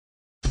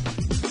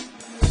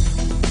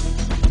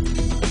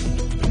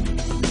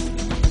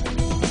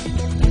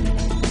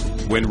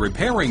When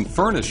repairing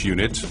furnace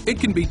units, it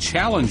can be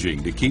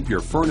challenging to keep your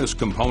furnace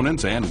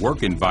components and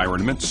work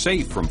environment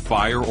safe from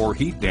fire or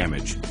heat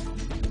damage.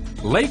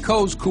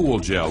 Laco's Cool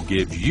Gel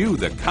gives you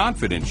the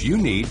confidence you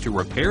need to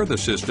repair the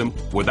system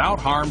without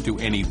harm to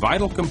any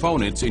vital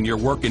components in your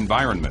work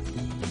environment.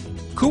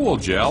 Cool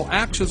Gel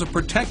acts as a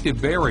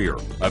protective barrier,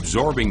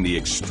 absorbing the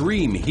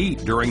extreme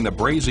heat during the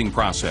brazing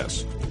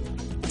process.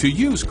 To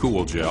use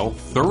Cool Gel,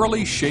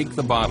 thoroughly shake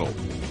the bottle.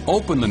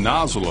 Open the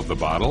nozzle of the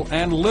bottle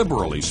and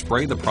liberally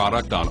spray the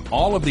product on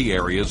all of the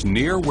areas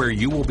near where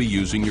you will be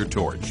using your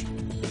torch.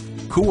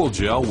 Cool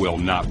Gel will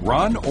not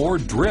run or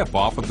drip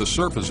off of the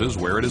surfaces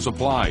where it is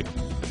applied.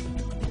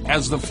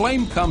 As the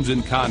flame comes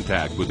in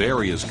contact with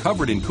areas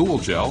covered in Cool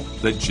Gel,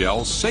 the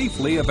gel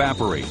safely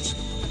evaporates.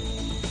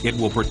 It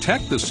will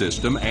protect the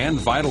system and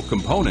vital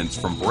components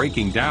from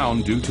breaking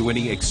down due to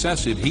any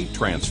excessive heat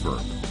transfer.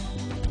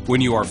 When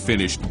you are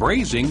finished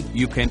brazing,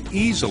 you can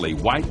easily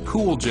wipe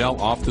Cool Gel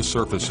off the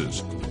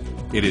surfaces.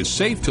 It is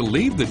safe to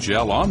leave the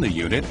gel on the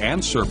unit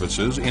and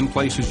surfaces in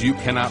places you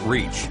cannot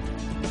reach.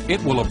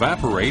 It will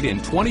evaporate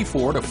in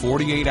 24 to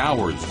 48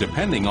 hours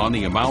depending on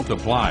the amount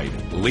applied,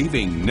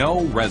 leaving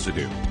no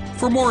residue.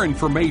 For more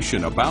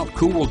information about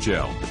Cool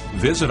Gel,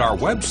 visit our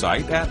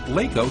website at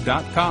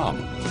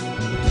laco.com.